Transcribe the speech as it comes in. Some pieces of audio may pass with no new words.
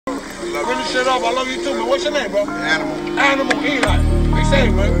Finish shit up. I love you too, man. What's your name, bro? Animal. Animal Eli. They say,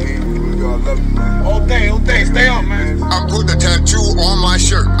 man. I love you, man. All day. Stay up, man. I'm putting a tattoo on my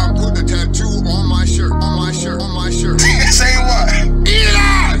shirt. I'm putting a tattoo on my shirt. On my shirt. On my shirt. Say what?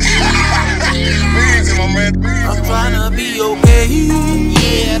 Eli! Easy, my man. I'm tryna be okay.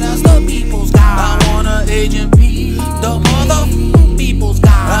 Yeah, that's the people's guy. I want an agent P. The mother people's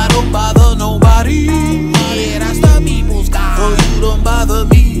guy. I don't bother nobody. Yeah, that's the people's guy. So you don't bother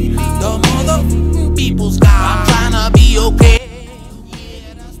me. The mother people's guy. I'm tryna be okay.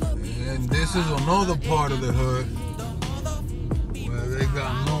 And this is another part of the hood where they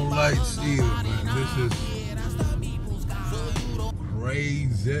got no lights either, man. This is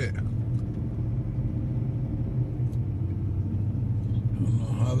crazy. I don't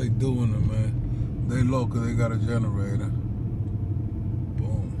know how they doing it, man. They local, they got a generator.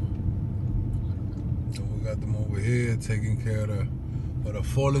 Boom. So we got them over here taking care of the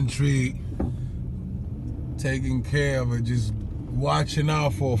fallen tree. Taking care of it, just watching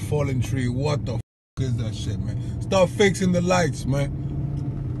out for a fallen tree. What the f is that shit, man? Start fixing the lights, man.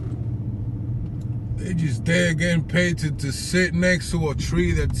 They just there getting paid to sit next to a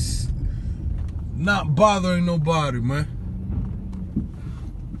tree that's not bothering nobody, man.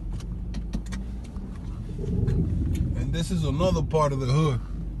 And this is another part of the hood.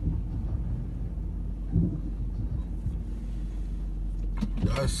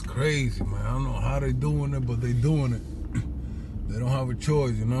 That's crazy, man. I don't know how they doing it, but they doing it. They don't have a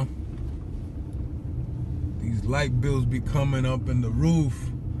choice, you know? These light bills be coming up in the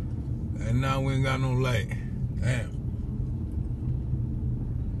roof, and now we ain't got no light. Damn.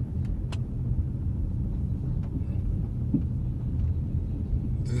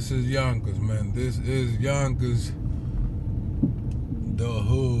 This is Yonkers, man. This is Yonkers, the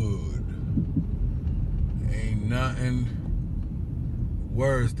hood. Ain't nothing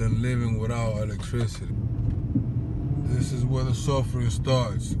worse than living without electricity. This is where the suffering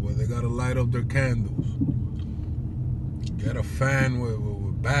starts, where they gotta light up their candles. Get a fan with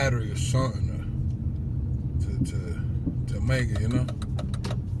battery or something to make it, you know?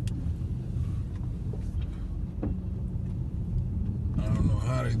 I don't know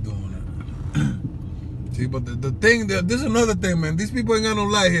how they doing it. See, but the thing, this is another thing, man. These people ain't got no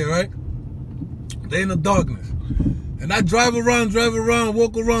light here, right? They in the darkness. And I drive around,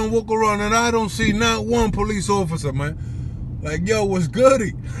 walk around, and I don't see not one police officer, man. Like, yo, what's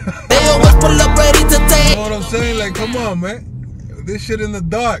goody? They always pull up ready to take. You know what I'm saying? Like, come on, man. This shit in the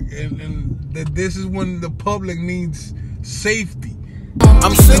dark. And this is when the public needs safety.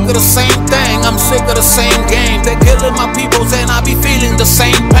 I'm sick of the same thing. I'm sick of the same game. They're killing my peoples and I be feeling the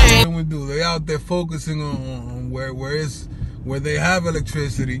same pain. What we do? They out there focusing on where they have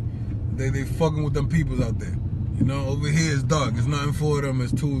electricity. They fucking with them peoples out there. You know, over here it's dark. It's nothing for them.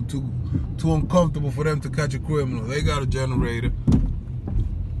 It's too uncomfortable for them to catch a criminal. They got a generator.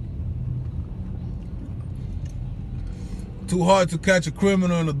 Too hard to catch a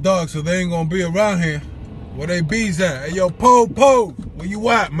criminal in the dark, so they ain't gonna be around here. Where they bees at? Hey, yo, Po, where you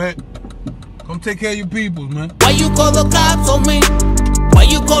at, man? Come take care of your peoples, man. Why you call the cops on me? Why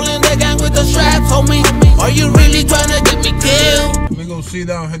you calling the gang with the straps on me? Are you really trying to get me killed? We gonna see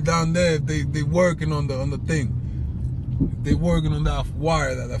down there if they working on the thing. They working on that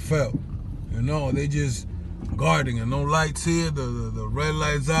wire that fell. You know, they just guarding it. No lights here. The red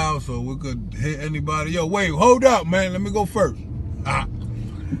lights out, so we could hit anybody. Yo, wait, hold up, man. Let me go first. All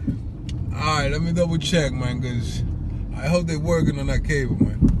right, let me double check, man, because I hope they working on that cable,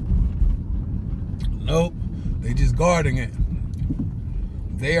 man. Nope, they just guarding it.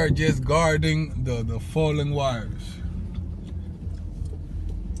 They are just guarding the falling wires.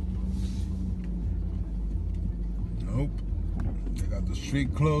 Nope. They got the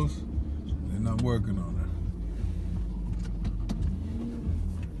street closed. They're not working on it.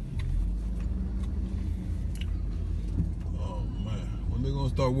 Oh man, when they gonna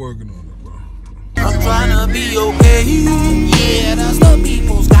start working on it, bro? I'm tryna be okay. Yeah, that's the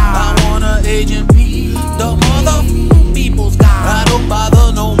people's guy. I want an agent P. The mother people's guy. I don't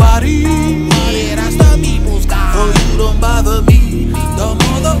bother nobody. Yeah, that's the people's guy. So you don't bother me. The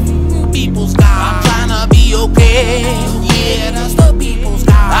mother people's guy. I'm tryna be okay. Yeah, that's the people's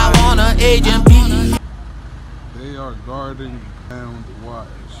guy. I want an agent P. They are guarding down the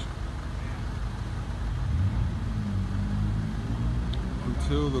wires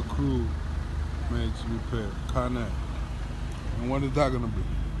until the crew makes repair. Connect. And when is that gonna be?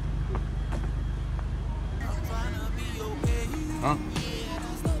 Huh?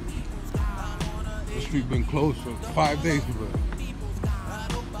 The street been closed for 5 days, bro.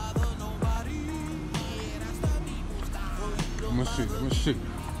 Let me see.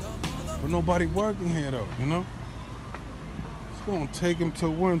 But nobody working here though, you know? It's gonna take them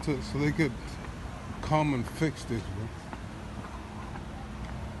till winter so they could come and fix this, bro.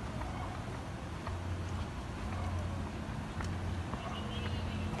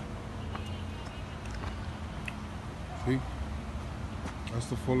 See? That's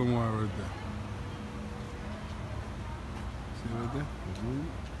the falling wire right there. See right there?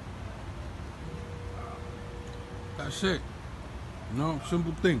 That's it. You know,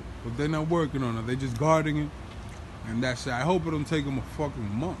 simple thing. But they're not working on it. They just guarding it. And that's it. I hope it don't take them a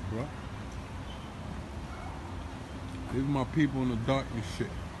fucking month, bro. Leave my people in the dark and shit.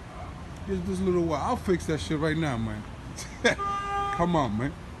 Just this little while. I'll fix that shit right now, man. Come on,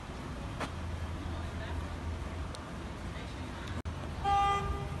 man.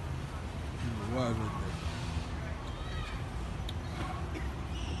 Wires right there.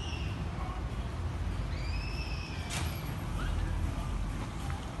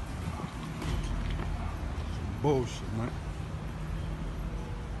 Bullshit, man.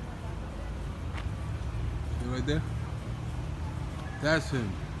 See right there? That's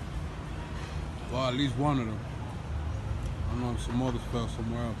him. Well, at least one of them. I don't know if some others fell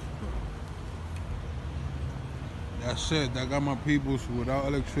somewhere else, but that's it. I got my peoples without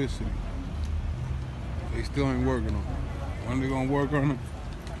electricity. They still ain't working on it. When they gonna work on it?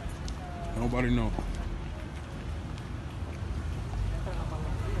 Nobody knows.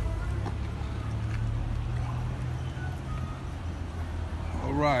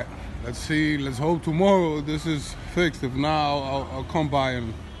 All right, let's see. Let's hope tomorrow this is fixed. If not, I'll come by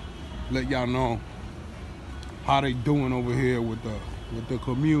and let y'all know how they doing over here with the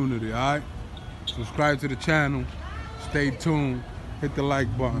community. All right, subscribe to the channel. Stay tuned. Hit the like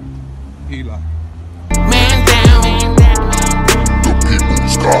button. Eli. Man down. The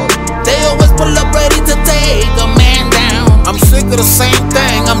people's God. They always pull up ready to take a man down. I'm sick of the same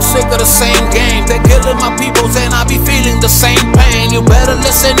thing, I'm sick of the same game. They're killing my peoples and I be feeling the same pain. You better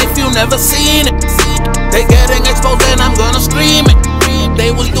listen if you never seen it. They getting exposed and I'm gonna scream it.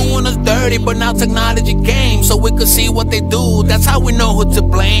 They was doing us dirty, but now technology came so we could see what they do. That's how we know who to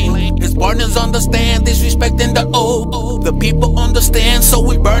blame. His partners understand, disrespecting the oath. The people understand, so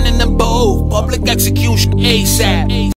we burning them both. Public execution ASAP.